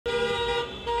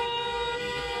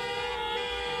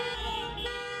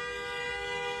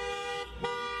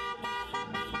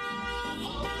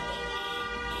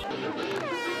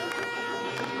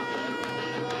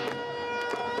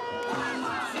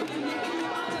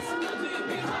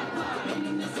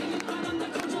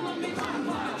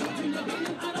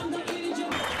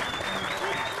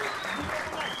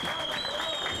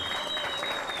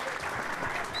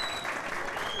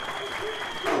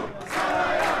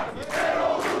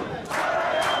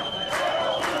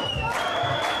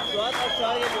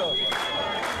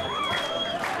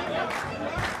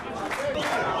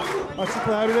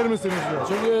Açıklayabilir misiniz diyor.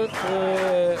 Çünkü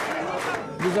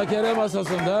müzakere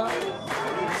masasında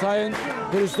Sayın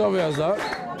Christofias'la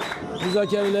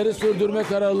müzakereleri sürdürme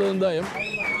kararlılığındayım.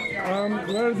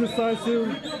 Very decisive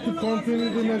to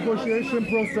continue the negotiation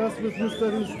process with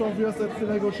Mr. Christofias at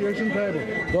the negotiation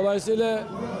table. Dolayısıyla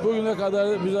bugüne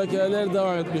kadar müzakereler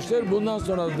devam etmiştir. Bundan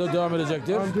sonra da devam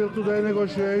edecektir. Until today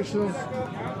negotiations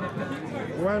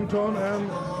went on and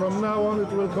from now on it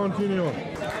will continue.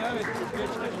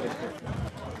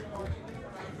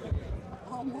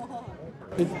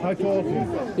 I told him.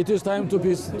 It is time to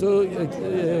peace, to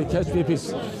catch the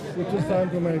peace. It is time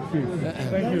to make peace.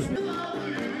 Thank you.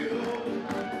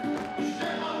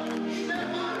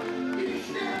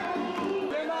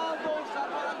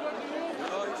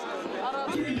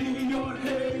 Geliyor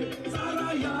hey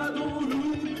saraya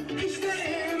doğru işte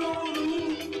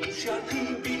Eroglu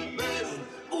şarkı bitmez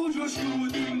bu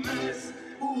coşku dinmez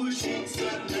bu ışık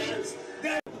sönmez.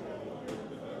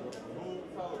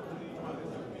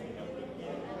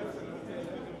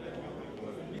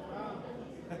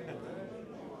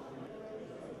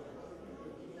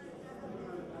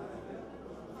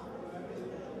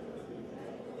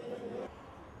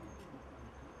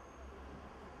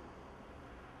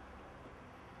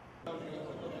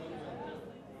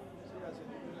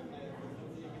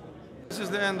 This is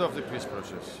the end of the peace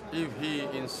process. If he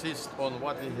insists on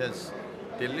what he has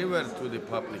delivered to the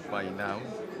public by now,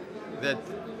 that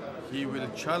he will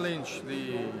challenge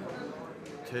the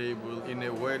table in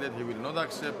a way that he will not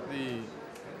accept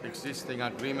the existing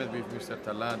agreement with Mr.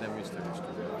 Talat and Mr.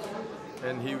 Christofias,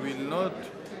 and he will not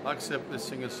accept the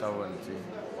single sovereignty,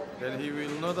 and he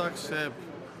will not accept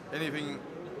anything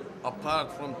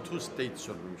apart from two-state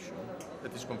solution,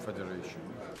 that is confederation.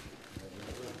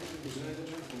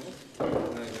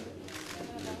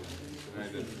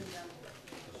 Günaydın. Nasılsın?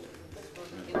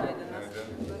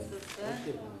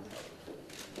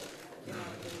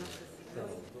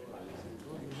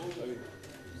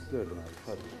 Gördüm abi.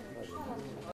 Hadi.